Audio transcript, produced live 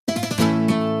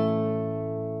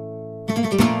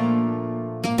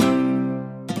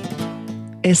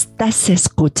Estás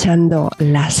escuchando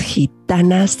Las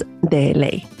Gitanas de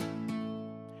LA.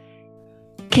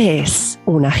 ¿Qué es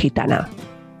una gitana?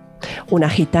 Una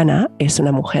gitana es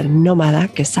una mujer nómada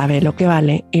que sabe lo que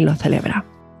vale y lo celebra.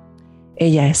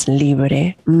 Ella es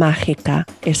libre, mágica,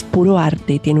 es puro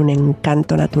arte y tiene un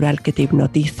encanto natural que te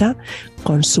hipnotiza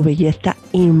con su belleza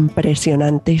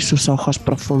impresionante y sus ojos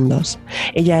profundos.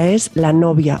 Ella es la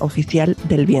novia oficial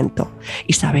del viento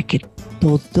y sabe que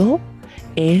todo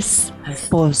es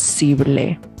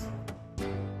posible.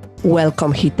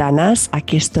 Welcome, gitanas.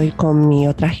 Aquí estoy con mi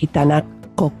otra gitana,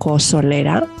 Coco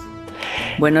Solera.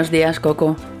 Buenos días,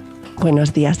 Coco.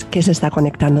 Buenos días. ¿Qué se está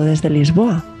conectando desde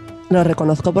Lisboa? Lo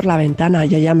reconozco por la ventana,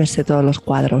 yo ya me sé todos los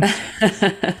cuadros.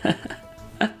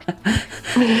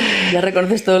 Ya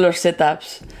reconoces todos los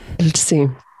setups. Sí,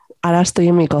 ahora estoy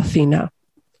en mi cocina.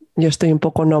 Yo estoy un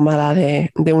poco nómada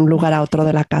de un lugar a otro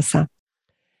de la casa.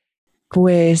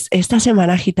 Pues esta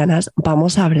semana, gitanas,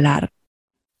 vamos a hablar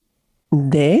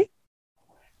de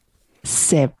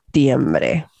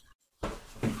septiembre.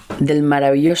 Del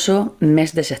maravilloso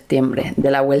mes de septiembre,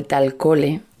 de la vuelta al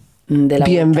cole.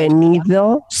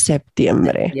 Bienvenido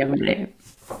septiembre.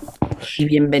 Y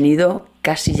bienvenido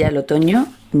casi ya el otoño,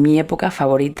 mi época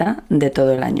favorita de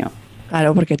todo el año.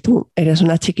 Claro, porque tú eres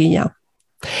una chiquilla.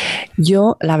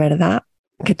 Yo, la verdad,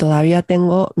 que todavía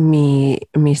tengo mi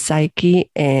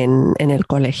psyche en el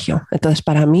colegio. Entonces,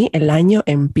 para mí, el año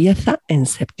empieza en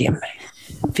septiembre.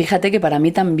 Fíjate que para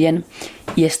mí también.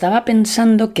 Y estaba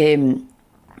pensando que,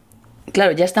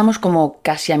 claro, ya estamos como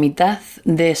casi a mitad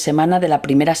de semana de la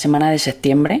primera semana de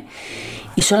septiembre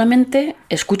y solamente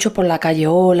escucho por la calle,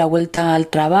 la vuelta al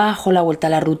trabajo, la vuelta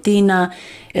a la rutina,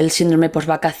 el síndrome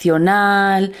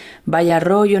posvacacional, vaya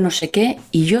rollo, no sé qué,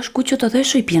 y yo escucho todo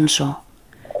eso y pienso,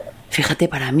 fíjate,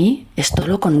 para mí es todo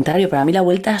lo contrario. Para mí la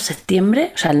vuelta a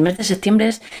septiembre, o sea, el mes de septiembre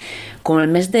es como el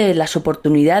mes de las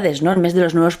oportunidades, ¿no? El mes de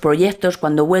los nuevos proyectos,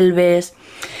 cuando vuelves,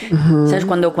 ¿sabes?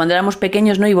 Cuando éramos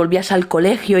pequeños, ¿no? Y volvías al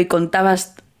colegio y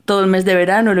contabas todo el mes de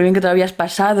verano, lo bien que te habías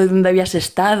pasado y dónde habías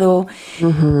estado.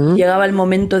 Llegaba el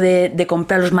momento de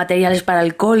comprar los materiales para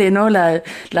el cole, ¿no?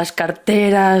 Las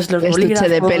carteras, los bolígrafos.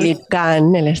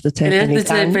 El estuche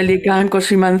de pelicán con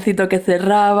su imancito que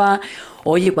cerraba.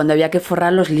 Oye, cuando había que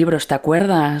forrar los libros, ¿te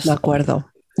acuerdas? Me acuerdo.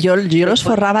 Yo los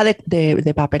forraba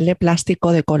de papel de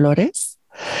plástico de colores.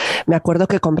 Me acuerdo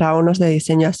que compraba unos de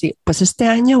diseño así. Pues este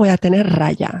año voy a tener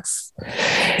rayas.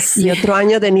 Sí. Y otro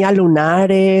año tenía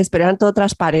lunares, pero eran todos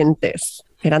transparentes.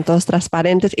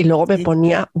 Y luego me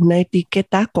ponía una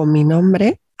etiqueta con mi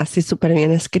nombre, así súper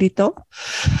bien escrito.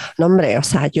 No, hombre, o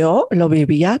sea, yo lo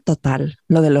vivía total,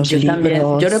 lo de los libros. También.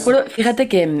 Yo recuerdo, fíjate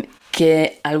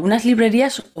que algunas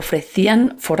librerías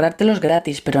ofrecían forrártelos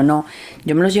gratis, pero no.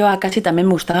 Yo me los llevaba a casa y también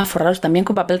me gustaba forrarlos también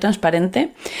con papel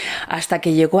transparente, hasta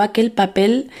que llegó aquel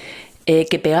papel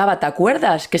que pegaba, ¿te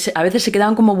acuerdas? Que a veces se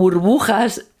quedaban como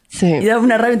burbujas. Sí. Y daba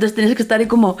una rabia, entonces tenías que estar ahí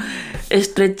como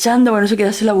estrechando para no se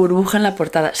quedase la burbuja en la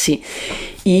portada. Sí.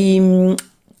 Y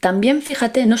también,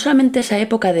 fíjate, no solamente esa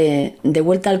época de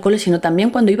vuelta al cole, sino también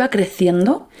cuando iba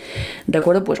creciendo.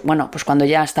 Recuerdo, pues cuando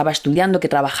ya estaba estudiando, que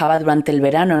trabajaba durante el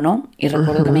verano, ¿no? Y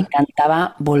recuerdo que me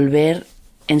encantaba volver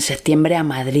en septiembre a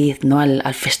Madrid, ¿no?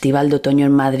 Al Festival de Otoño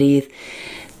en Madrid.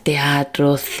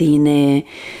 Teatro, cine,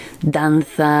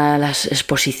 danza, las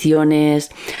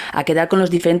exposiciones, a quedar con los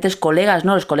diferentes colegas,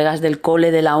 ¿no? Los colegas del cole,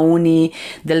 de la uni,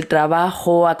 del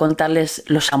trabajo, a contarles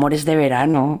los amores de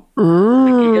verano.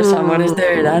 Aquellos amores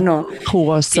de verano.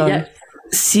 Jugosos.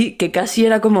 Sí, que casi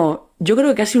era como... Yo creo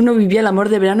que casi uno vivía el amor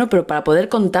de verano, pero para poder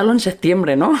contarlo en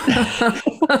septiembre, ¿no?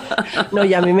 No,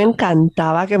 y a mí me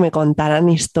encantaba que me contaran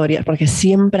historias, porque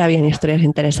siempre habían historias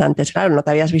interesantes. Claro, no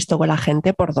te habías visto con la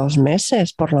gente por 2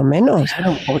 meses, por lo menos.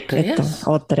 Claro,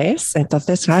 o 3.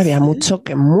 Entonces, claro, había mucho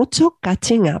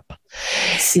catching up.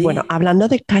 Sí. Y bueno, hablando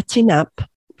de catching up,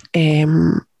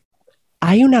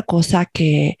 hay una cosa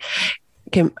que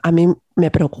a mí me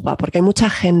preocupa, porque hay mucha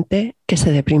gente que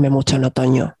se deprime mucho en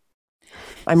otoño.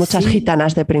 Hay muchas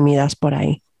gitanas deprimidas por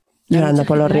ahí, llorando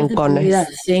por los rincones.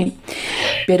 Sí,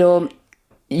 pero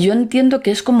yo entiendo que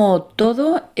es como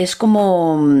todo, es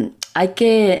como hay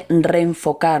que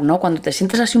reenfocar, ¿no? Cuando te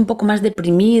sientes así un poco más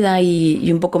deprimida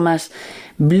y un poco más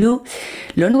blue,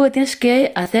 lo único que tienes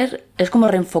que hacer es como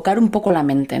reenfocar un poco la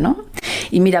mente, ¿no?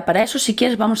 Y mira, para eso, si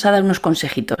quieres, vamos a dar unos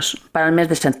consejitos para el mes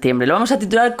de septiembre. Lo vamos a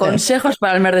titular Consejos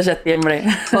para el mes de septiembre.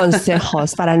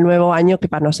 Consejos para el nuevo año que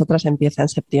para nosotros empieza en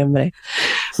septiembre.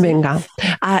 Venga,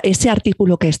 ese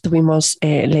artículo que estuvimos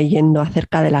leyendo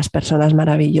acerca de las personas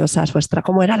maravillosas,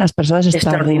 ¿cómo era? Las personas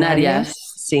extraordinarias.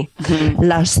 Sí.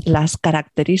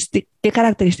 ¿Qué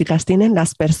características tienen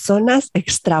las personas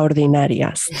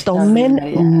extraordinarias?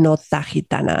 Tomen nota,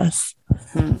 gitanas.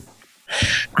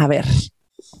 A ver,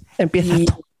 empieza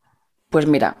tú. Pues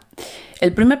mira,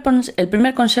 el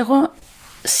primer consejo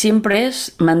siempre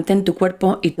es mantén tu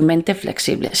cuerpo y tu mente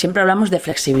flexible. Siempre hablamos de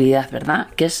flexibilidad, ¿verdad?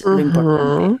 Que es lo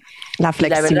importante. La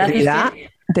flexibilidad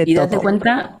de y date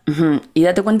todo. y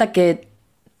date cuenta que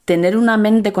tener una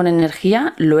mente con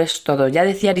energía lo es todo. Ya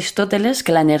decía Aristóteles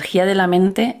que la energía de la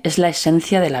mente es la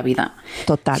esencia de la vida.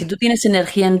 Total. Si tú tienes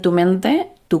energía en tu mente,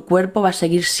 tu cuerpo va a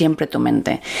seguir siempre tu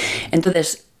mente.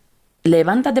 Entonces,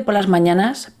 levántate por las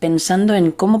mañanas pensando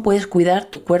en cómo puedes cuidar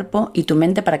tu cuerpo y tu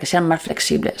mente para que sean más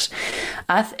flexibles.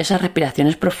 Haz esas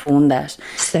respiraciones profundas,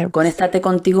 conéctate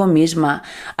contigo misma,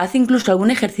 haz incluso algún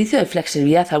ejercicio de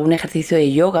flexibilidad, algún ejercicio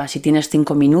de yoga, si tienes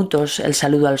 5 minutos, el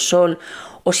saludo al sol,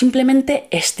 o simplemente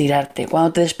estirarte.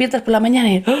 Cuando te despiertas por la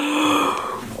mañana y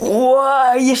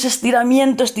 ¡guay! Ese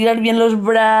estiramiento, estirar bien los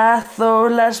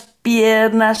brazos, las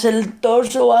piernas, el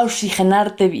torso, a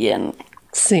oxigenarte bien.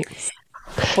 Sí.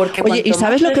 Porque oye, ¿y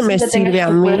sabes lo que me sirve a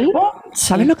mí? Cuerpo,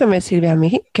 ¿sabes lo que me sirve a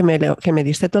mí? Que me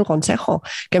diste tú el consejo,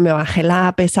 que me bajé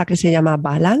la pesa que se llama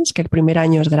Balance, que el primer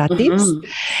año es gratis,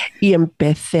 y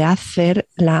empecé a hacer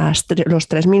los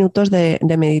 3 minutos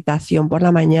de meditación por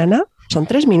la mañana. Son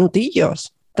 3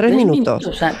 minutillos. 3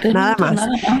 minutos, nada más,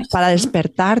 para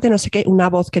despertarte, no sé qué, una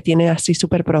voz que tiene así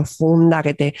súper profunda,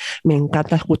 me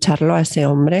encanta escucharlo a ese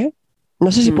hombre.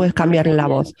 No sé si puedes cambiarle la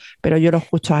voz, pero yo lo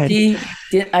escucho a él.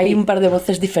 Sí, hay un par de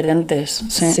voces diferentes.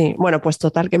 Sí, bueno, pues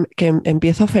total, que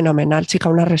empiezo fenomenal, chica,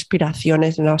 unas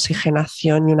respiraciones, una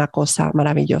oxigenación y una cosa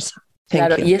maravillosa.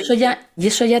 Claro, y eso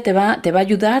ya te va a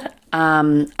ayudar a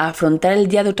afrontar el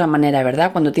día de otra manera,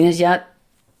 ¿verdad? Cuando tienes ya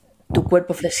tu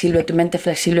cuerpo flexible, tu mente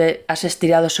flexible, has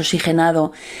estirado, has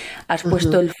oxigenado, has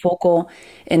puesto el foco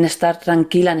en estar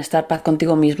tranquila, en estar en paz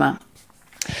contigo misma.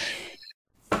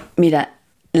 Mira,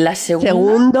 la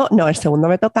segunda... el segundo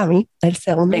me toca a mí. El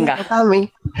segundo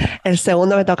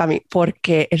me toca a mí,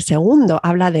 porque el segundo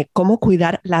habla de cómo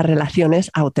cuidar las relaciones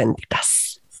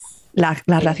auténticas. Las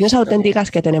relaciones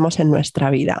auténticas que tenemos en nuestra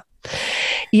vida.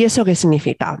 ¿Y eso qué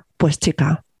significa? Pues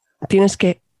chica,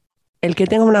 el que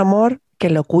tenga un amor, que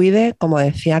lo cuide, como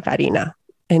decía Karina.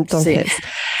 Entonces,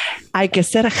 hay que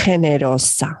ser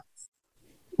generosa.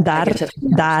 Dar,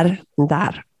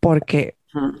 porque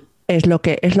es lo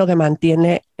que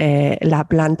mantiene la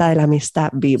planta de la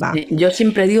amistad viva. Sí, yo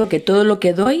siempre digo que todo lo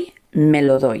que doy, me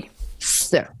lo doy.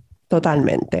 Sí,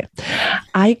 totalmente.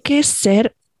 Hay que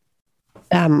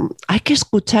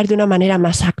escuchar de una manera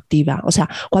más activa. O sea,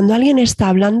 cuando alguien está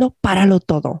hablando, páralo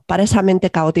todo. Para esa mente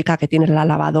caótica que tienes, la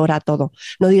lavadora, todo.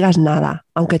 No digas nada.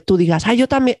 Aunque tú digas, yo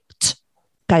también.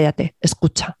 Cállate,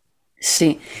 escucha.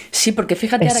 Sí, porque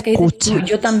fíjate, ahora que dices tú,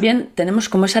 yo también tenemos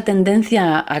como esa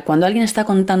tendencia a cuando alguien está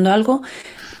contando algo,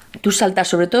 tú saltas,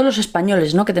 sobre todo los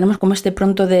españoles, ¿no? Que tenemos como este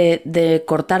pronto de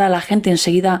cortar a la gente y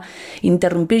enseguida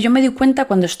interrumpir. Yo me doy cuenta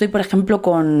cuando estoy, por ejemplo,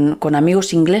 con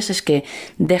amigos ingleses que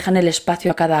dejan el espacio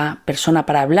a cada persona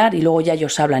para hablar y luego ya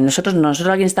ellos hablan. Nosotros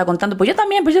alguien está contando, pues yo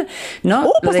también, pues yo...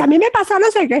 ¿no? Pues a mí me pasa no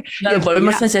sé qué. Claro,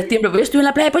 volvemos en septiembre, pues yo estuve en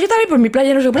la playa, pues yo también, pues mi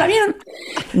playa no sé, pues la vieron.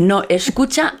 No,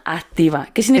 escucha activa.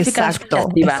 ¿Qué significa escucha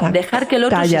activa? Exacto. Dejar que el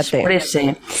otro se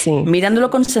exprese, mirándolo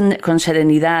con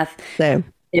serenidad. Sí.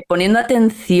 Poniendo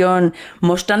atención,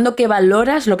 mostrando que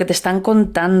valoras lo que te están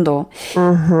contando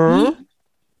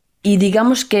y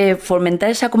digamos que fomentar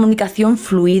esa comunicación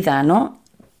fluida, ¿no?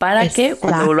 Para que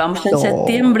cuando volvamos en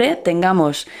septiembre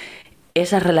tengamos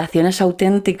esas relaciones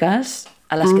auténticas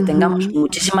a las que tengamos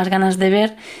muchísimas ganas de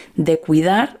ver, de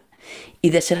cuidar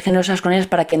y de ser generosas con ellas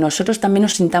para que nosotros también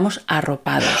nos sintamos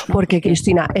arropados, ¿no? Porque,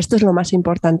 Cristina, esto es lo más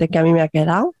importante que a mí me ha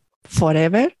quedado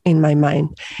forever in my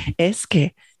mind, es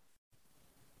que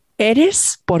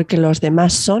eres porque los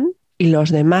demás son y los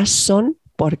demás son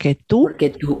porque tú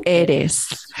eres.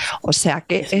 O sea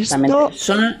que esto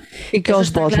son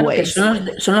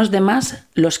los demás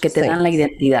los que te dan la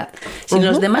identidad. Sin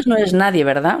los demás no eres nadie,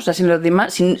 ¿verdad? O sea, sin los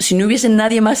demás, si no hubiese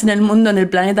nadie más en el mundo, en el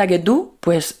planeta que tú,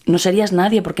 pues no serías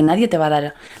nadie, porque nadie te va a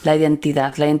dar la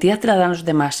identidad. La identidad te la dan los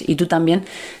demás y tú también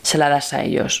se la das a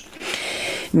ellos.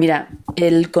 Mira,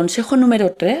 el consejo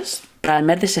número 3 para el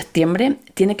mes de septiembre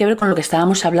tiene que ver con lo que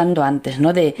estábamos hablando antes,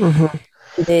 ¿no? De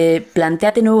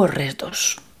plantéate nuevos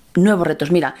retos.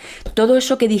 Mira, todo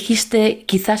eso que dijiste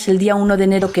quizás el día 1 de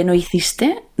enero que no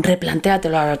hiciste,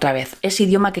 replantéatelo ahora otra vez. Ese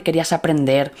idioma que querías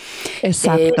aprender.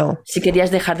 Exacto. Si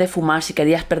querías dejar de fumar, si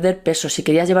querías perder peso, si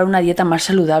querías llevar una dieta más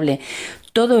saludable.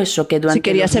 Todo eso que durante si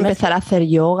querías empezar a hacer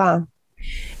yoga.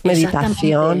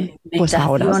 meditación, Exactamente, pues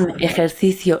ahora. meditación,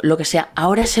 ejercicio, lo que sea,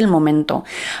 ahora es el momento.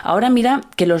 Ahora mira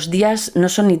que los días no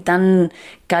son ni tan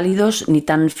cálidos ni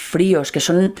tan fríos, que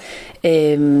son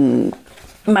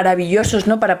maravillosos,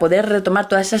 ¿no? Para poder retomar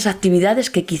todas esas actividades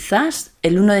que quizás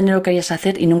el 1 de enero querías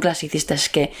hacer y nunca las hiciste. Es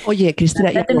que Oye, Cristina,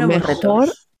 y plantéate nuevos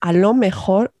retos. a lo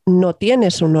mejor no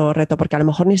tienes un nuevo reto, porque a lo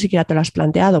mejor ni siquiera te lo has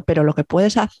planteado, pero lo que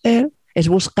puedes hacer es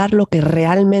buscar lo que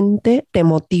realmente te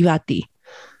motiva a ti. A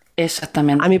mí,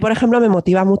 Exactamente. por ejemplo, me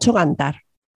motiva mucho cantar.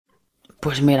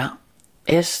 Pues mira,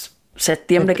 es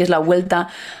septiembre, que es la vuelta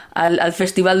al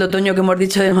Festival de Otoño que hemos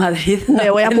dicho de Madrid.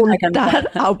 Me voy a A cantar.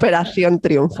 apuntar a Operación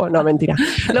Triunfo. No, mentira.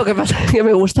 Lo que pasa es que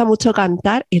me gusta mucho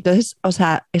cantar y entonces, o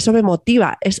sea, eso me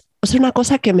motiva. Es una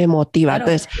cosa que me motiva.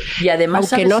 Claro. Entonces, Y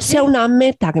además, aunque no ¿sabes sea qué? una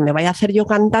meta que me vaya a hacer yo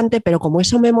cantante, pero como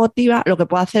eso me motiva, lo que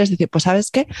puedo hacer es decir, pues ¿sabes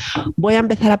qué? Voy a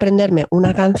empezar a aprenderme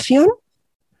una canción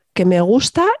que me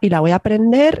gusta y la voy a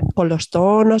aprender con los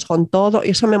tonos, con todo, y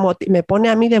eso me pone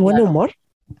a mí de buen Claro. humor.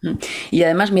 Y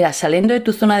además, mira, saliendo de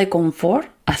tu zona de confort,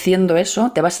 haciendo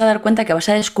eso, te vas a dar cuenta que vas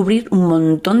a descubrir un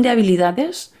montón de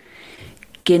habilidades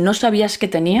que no sabías que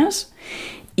tenías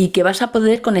y que vas a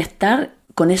poder conectar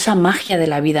con esa magia de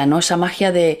la vida, ¿no? Esa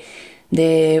magia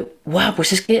wow,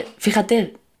 pues es que,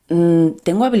 fíjate,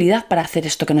 tengo habilidad para hacer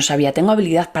esto que no sabía, tengo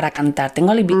habilidad para cantar,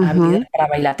 tengo habilidad Ujú. para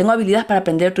bailar, tengo habilidad para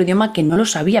aprender otro idioma que no lo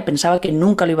sabía, pensaba que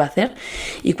nunca lo iba a hacer.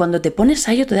 Y cuando te pones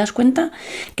a ello te das cuenta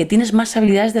que tienes más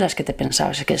habilidades de las que te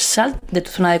pensabas. Es que sal de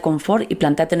tu zona de confort y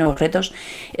planteate nuevos retos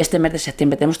este mes de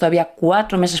septiembre. Tenemos todavía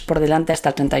 4 meses por delante hasta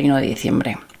el 31 de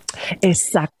diciembre.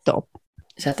 Exacto.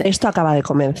 O sea, Esto acaba de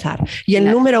comenzar. Y el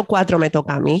venga, número 4 me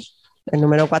toca a mí. El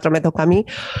número 4 me toca a mí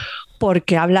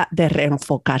porque habla de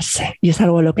reenfocarse. Y es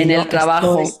algo en lo que en yo el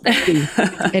trabajo. estoy, sí,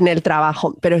 en el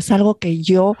trabajo, pero es algo que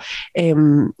yo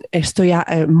estoy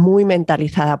muy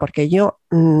mentalizada porque yo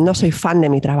no soy fan de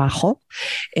mi trabajo.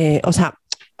 O sea,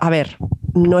 a ver,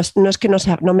 no es que no,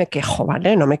 sea, no me quejo,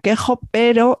 ¿vale? No me quejo,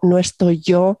 pero no estoy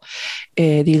yo,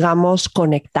 digamos,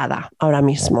 conectada ahora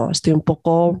mismo. Estoy un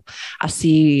poco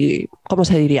así, ¿cómo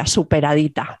se diría?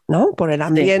 Superadita, ¿no? Por el Sí.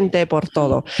 ambiente, por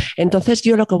todo. Entonces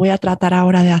yo lo que voy a tratar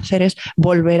ahora de hacer es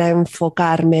volver a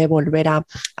enfocarme, volver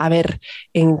a ver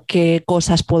en qué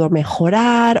cosas puedo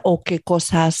mejorar o qué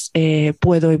cosas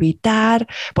puedo evitar.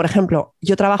 Por ejemplo,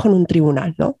 yo trabajo en un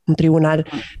tribunal, ¿no? Un tribunal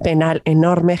penal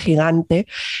enorme, gigante.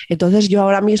 Entonces yo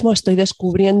ahora mismo estoy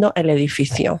descubriendo el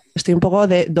edificio. Estoy un poco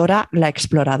de Dora la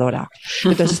exploradora.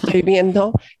 Entonces estoy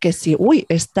viendo que si, uy,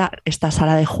 esta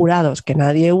sala de jurados que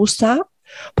nadie usa,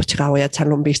 pues chica, voy a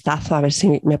echarle un vistazo a ver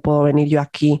si me puedo venir yo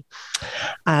aquí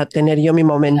a tener yo mi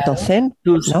momento Claro. zen,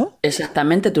 ¿no?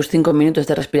 Exactamente, tus 5 minutos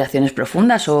de respiraciones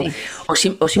profundas Sí, o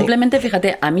sí. simplemente,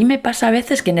 fíjate, a mí me pasa a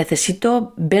veces que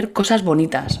necesito ver cosas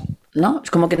bonitas, ¿no?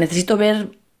 Es como que necesito ver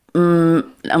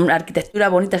una arquitectura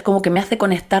bonita, es como que me hace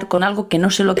conectar con algo que no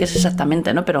sé lo que es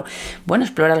exactamente, ¿no? Pero bueno,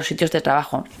 explorar los sitios de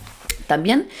trabajo.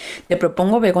 También te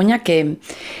propongo, Begoña, que,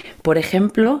 por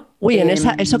ejemplo, Uy,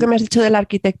 eso que me has dicho de la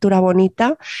arquitectura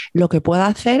bonita, lo que puedo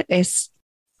hacer es,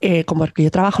 como que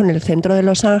yo trabajo en el centro de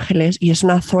Los Ángeles y es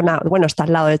una zona, bueno, está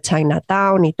al lado de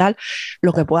Chinatown y tal,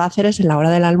 lo que puedo hacer es en la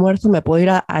hora del almuerzo me puedo ir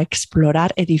a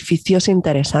explorar edificios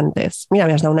interesantes. Mira,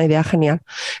 me has dado una idea genial.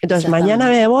 Entonces, mañana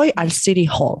exactamente, me voy al City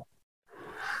Hall.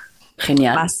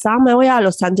 genial. Pasado me voy a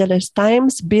Los Angeles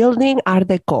Times Building Art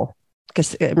Deco,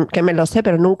 que me lo sé,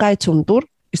 pero nunca he hecho un tour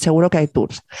y seguro que hay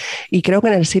tours. Y creo que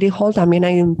en el City Hall también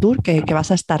hay un tour que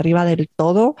vas hasta arriba del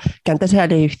todo, que antes era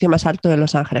el edificio más alto de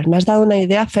Los Ángeles. Me has dado una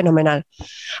idea fenomenal.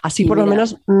 Así Y por lo mira,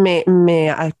 menos me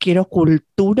adquiero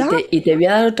cultura. y te voy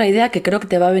a dar otra idea que creo que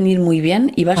te va a venir muy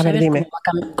bien y A vas a ver, ver cómo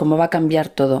dime, cómo va a cambiar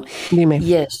todo. dime.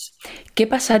 Y es, ¿qué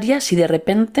pasaría si de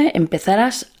repente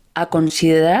empezaras a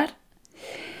considerar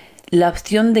la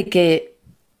opción de que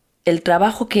el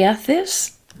trabajo que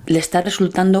haces le está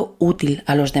resultando útil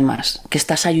a los demás, que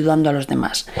estás ayudando a los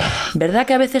demás? ¿Verdad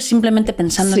que a veces simplemente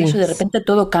pensando en Sí, eso de repente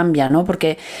todo cambia, ¿no?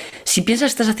 Porque si piensas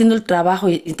que estás haciendo el trabajo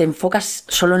y te enfocas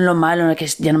solo en lo malo, en el que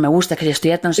ya no me gusta, que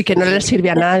estoy harta, no y sé que qué, no si de le sirve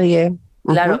a repente, nadie.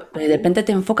 Ujú. claro, pero de repente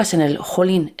te enfocas en el,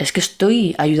 jolín, es que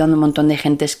estoy ayudando a un montón de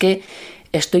gente, es que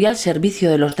estoy al servicio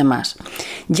de los demás.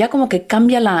 Ya como que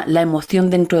cambia la emoción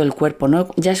dentro del cuerpo, ¿no?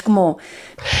 Ya es como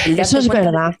el Eso darte es cuenta de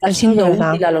que verdad, estás eso es siendo verdad.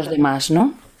 útil a los demás,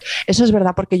 ¿no? Eso es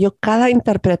verdad, porque yo cada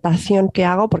interpretación que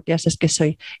hago, porque ya sabes que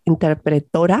soy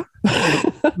interpretora,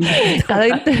 cada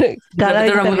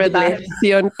Interpretar una múltiple.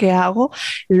 interpretación que hago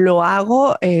lo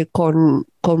hago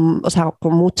o sea,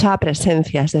 con mucha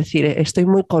presencia, es decir, estoy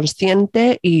muy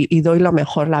consciente y doy lo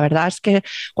mejor. La verdad es que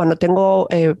cuando tengo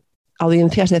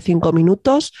audiencias de 5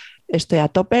 minutos, estoy a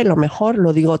tope, lo mejor,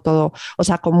 lo digo todo, o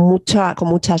sea, con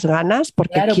muchas ganas,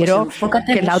 porque Claro, pues quiero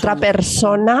enfócate que en la eso. otra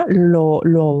persona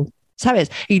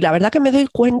 ¿sabes? Y la verdad que me doy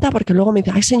cuenta porque luego me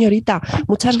dice, ay señorita,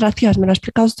 muchas gracias, me lo ha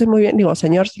explicado usted muy bien. Digo,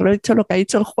 señor, solo he dicho lo que ha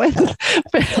dicho el juez,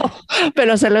 pero,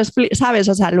 pero se lo explico, ¿sabes?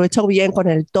 O sea, lo he hecho bien con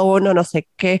el tono, no sé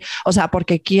qué, o sea,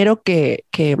 porque quiero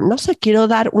no sé, quiero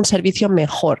dar un servicio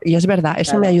mejor. Y es verdad,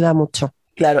 eso me Claro. ayuda mucho.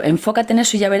 Claro, enfócate en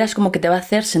eso y ya verás como que te va a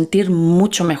hacer sentir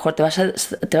mucho mejor, te vas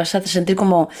a sentir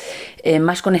como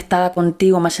más conectada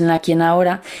contigo, más en el aquí y en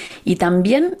ahora. Y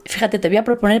también, fíjate, te voy a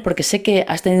proponer, porque sé que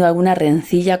has tenido alguna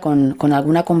rencilla con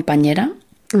alguna compañera,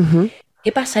 Ujú.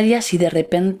 ¿qué pasaría si de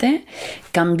repente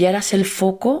cambiaras el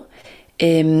foco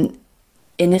eh,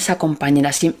 en esa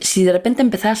compañera? Si de repente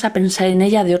empezaras a pensar en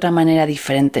ella de otra manera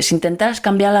diferente, si intentaras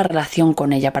cambiar la relación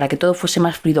con ella para que todo fuese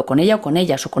más fluido con ella o con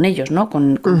ellas o con ellos, ¿no?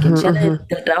 Con Ujú, quien sea ujú.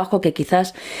 del trabajo que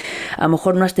quizás a lo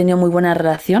mejor no has tenido muy buena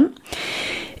relación,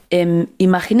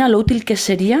 imagina lo útil que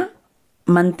sería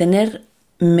mantener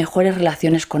mejores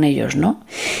relaciones con ellos, ¿no?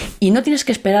 Y no tienes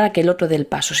que esperar a que el otro dé el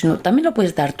paso, sino también lo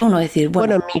puedes dar tú, ¿no? Decir,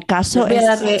 Bueno, bueno, en mi caso les voy a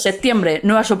es dar que septiembre,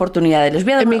 nuevas oportunidades, les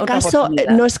voy a dar En mi otra caso,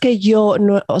 oportunidad. no es que yo,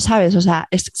 no, ¿sabes? O sea,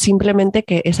 es simplemente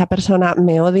que esa persona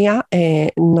me odia,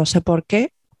 no sé por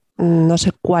qué, no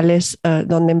sé cuál es,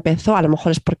 dónde empezó, a lo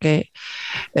mejor es porque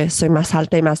soy más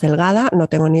alta y más delgada, no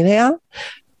tengo ni idea,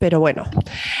 pero bueno,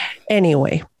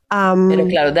 anyway. Pero um,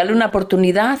 claro, darle una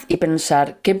oportunidad y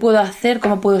pensar qué puedo hacer,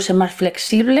 cómo puedo ser más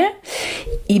flexible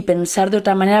y pensar de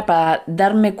otra manera para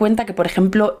darme cuenta que, por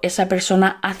ejemplo, esa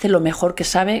persona hace lo mejor que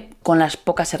sabe con las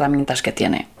pocas herramientas que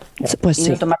tiene. pues Y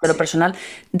no sí. tomártelo personal.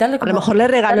 Darle A lo como, mejor le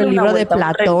regalo darle el una libro de vuelta,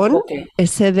 un Platón, reenfoque.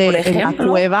 ese Por de En la ejemplo,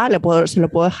 cueva, se lo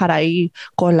puedo dejar ahí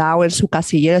colado en su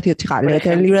casillero y decir, chica, por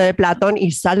léete el libro ejemplo. de Platón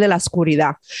y sal de la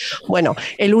oscuridad. Bueno,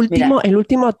 Mira,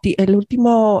 el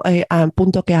último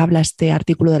punto que habla este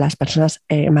artículo de las personas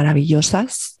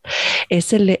maravillosas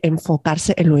es el de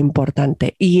enfocarse en lo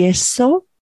importante. Y eso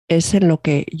es en lo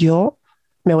que yo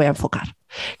me voy a enfocar.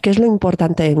 ¿Qué es lo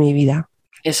importante de mi vida?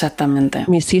 exactamente.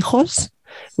 Mis hijos,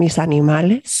 mis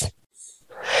animales,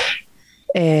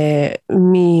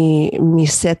 mi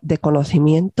set de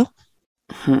conocimiento,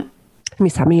 Ujú.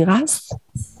 mis amigas,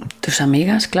 Tus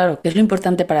amigas, claro, ¿qué es lo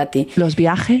importante para ti? los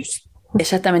viajes.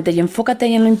 Exactamente, y enfócate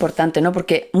ahí en lo importante, ¿no?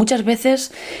 Porque muchas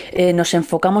veces nos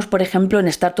enfocamos, por ejemplo, en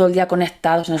estar todo el día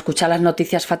conectados, en escuchar las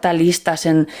noticias fatalistas,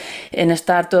 en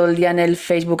estar todo el día en el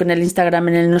Facebook, en el Instagram,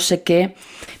 en el no sé qué.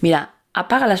 Mira,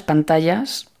 apaga las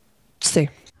pantallas, Sí.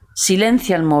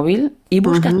 silencia el móvil y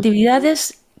busca Ujú.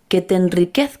 actividades que te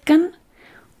enriquezcan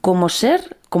como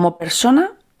ser, como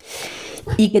persona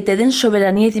y que te den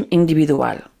soberanía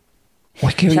individual.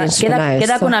 Uy, qué O bien sea, suena esto.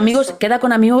 queda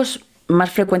con amigos más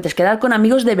frecuentes, quedar con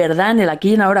amigos de verdad en el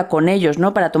aquí y en ahora con ellos,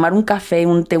 ¿no? Para tomar un café,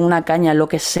 un té, una caña, lo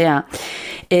que sea.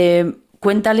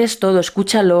 Cuéntales todo,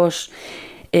 escúchalos.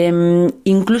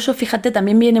 Incluso, fíjate,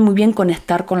 también viene muy bien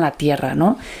conectar con la tierra,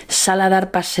 ¿no? Sal a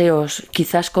dar paseos,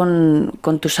 quizás con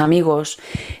tus amigos,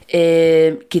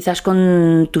 quizás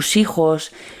con tus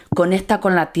hijos, conecta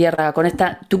con la tierra,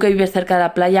 conecta. Tú que vives cerca de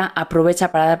la playa,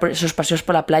 aprovecha para dar esos paseos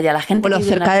por la playa. La gente que Bueno,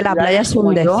 vive en las cerca de la playa ciudades es un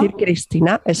como decir, yo,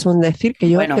 Cristina, es un decir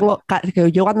bueno,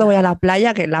 que yo cuando voy a la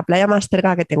playa, que la playa más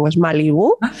cerca que tengo es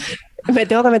Malibú, me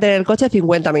tengo que meter en el coche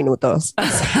 50 minutos.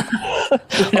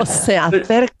 O bueno, sea, pero-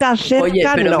 cerca, oye,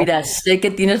 cerca, pero no. mira, sé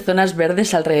que tienes zonas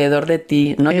verdes alrededor de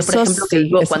ti, ¿no? Yo, por ejemplo, que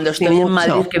vivo, Eso cuando sí, estoy en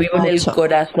Madrid, mucho, que vivo en el mucho.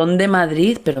 corazón de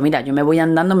Madrid, pero mira, yo me voy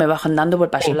andando, me bajo andando por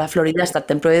el Paseo Sí, de la Florida hasta el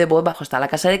Templo de Bob, bajo hasta la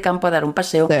Casa de Campo a dar un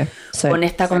paseo, sí, sí.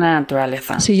 conecta con la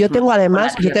naturaleza, Sí, yo tengo con la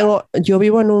además, tierra. yo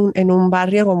vivo en un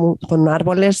barrio con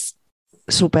árboles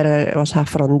súper, o sea,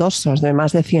 frondosos de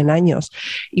más de 100 años.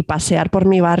 Y pasear por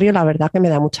mi barrio, la verdad que me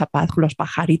da mucha paz, los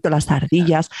pajaritos, las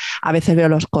ardillas, a veces veo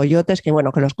los coyotes, que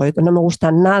bueno, que los coyotes no me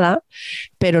gustan nada,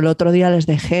 pero el otro día les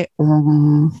dejé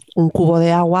un cubo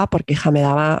de agua porque hija, me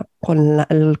daba,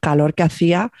 el calor que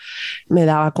hacía, me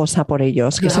daba cosa por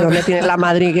ellos, que sé Claro. dónde tienen la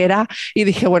madriguera y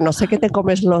dije, bueno, sé que te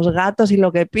comes los gatos y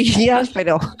lo que pillas,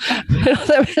 pero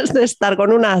debes de estar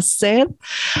con una sed,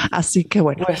 así que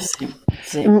bueno, Pues sí,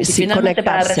 sí. Y sí, finalmente,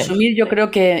 para conectarse. resumir, yo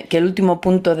creo que el último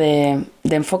punto de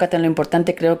enfócate en lo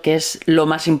importante, creo que es lo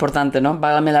más importante, ¿no?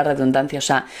 Válgame la redundancia. O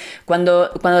sea, cuando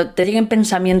te lleguen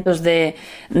pensamientos de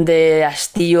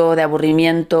hastío, de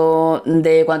aburrimiento,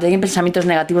 cuando te lleguen pensamientos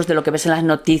negativos de lo que ves en las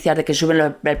noticias, de que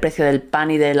suben el precio del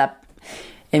pan y de la...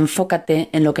 Enfócate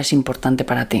en lo que es importante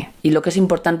para ti. Y lo que es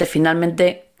importante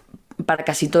finalmente para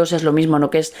casi todos es lo mismo, ¿no?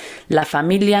 Que es la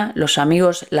familia, los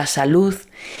amigos, la salud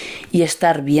y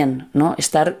estar bien, ¿no?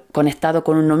 Estar conectado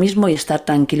con uno mismo y estar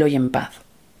tranquilo y en paz.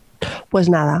 Pues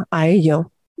nada, a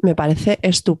ello. Me parece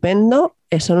estupendo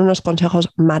son unos consejos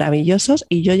maravillosos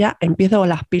y yo ya empiezo con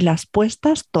las pilas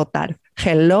puestas total.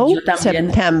 Hello, Yo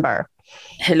también. September.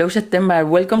 Hello September,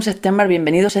 welcome September,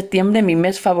 bienvenido septiembre, mi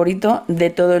mes favorito de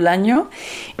todo el año.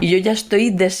 Y yo ya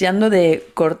estoy deseando de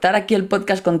cortar aquí el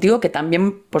podcast contigo, que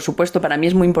también, por supuesto, para mí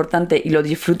es muy importante y lo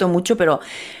disfruto mucho, pero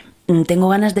tengo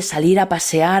ganas de salir a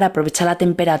pasear, aprovechar la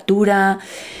temperatura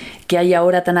que hay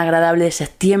ahora tan agradable de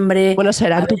septiembre. Bueno,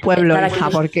 será en tu pueblo, hija,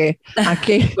 porque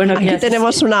aquí, Bueno, aquí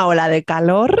tenemos una ola de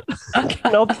calor que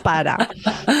no para.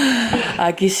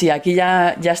 Aquí sí, aquí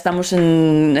ya estamos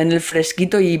en el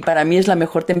fresquito y para mí es la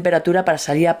mejor temperatura para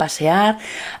salir a pasear,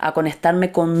 a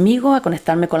conectarme conmigo, a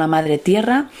conectarme con la madre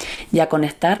tierra y a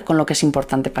conectar con lo que es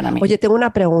importante para mí. Oye, tengo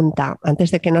una pregunta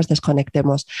antes de que nos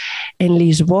desconectemos. En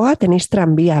Lisboa tenéis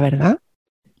tranvía, ¿verdad?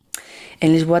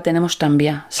 En Lisboa tenemos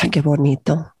tranvía. Sí. Ay, qué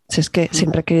bonito. Si es que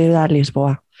siempre he querido ir a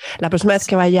Lisboa. La próxima vez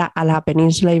que vaya a la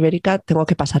península ibérica tengo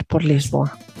que pasar por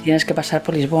Lisboa. Tienes que pasar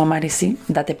por Lisboa, Mari, sí.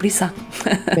 Date prisa.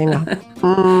 Venga.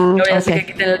 No voy a hacer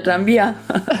que quiten el tranvía.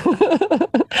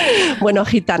 Bueno,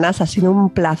 gitanas, ha sido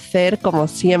un placer como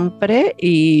siempre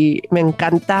y me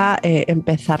encanta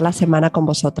empezar la semana con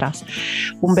vosotras.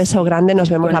 Un beso grande, nos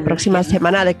vemos la próxima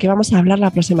semana. ¿De qué vamos a hablar la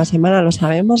próxima semana? ¿Lo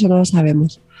sabemos o no lo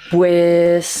sabemos?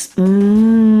 Pues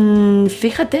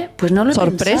fíjate, pues no lo he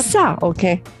 ¿Sorpresa pensado. o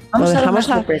qué? Vamos a dar una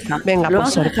sorpresa. Venga, Lo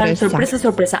pues vamos a dejar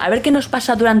sorpresa. A ver qué nos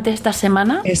pasa durante esta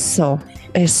semana. Eso.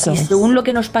 Y según lo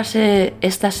que nos pase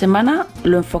esta semana,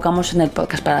 lo enfocamos en el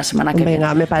podcast para la semana que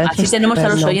viene. Me parece así tenemos a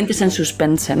los oyentes en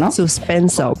suspense, ¿no?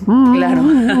 Suspenso. Claro.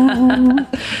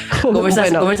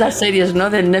 como esas series, ¿no?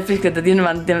 De Netflix que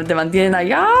te mantienen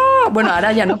ahí. ¡Ah! Bueno,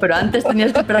 ahora ya no, pero antes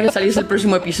tenías que esperar que saliese el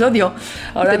próximo episodio.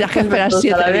 Ahora tenías que esperar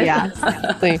 7 días.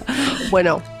 Sí.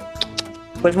 Bueno.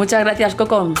 Pues muchas gracias,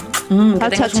 Coco.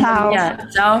 Chao.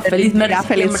 Chao. Feliz mes.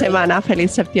 Feliz semana,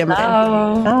 feliz septiembre.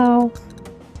 Chao. Chao.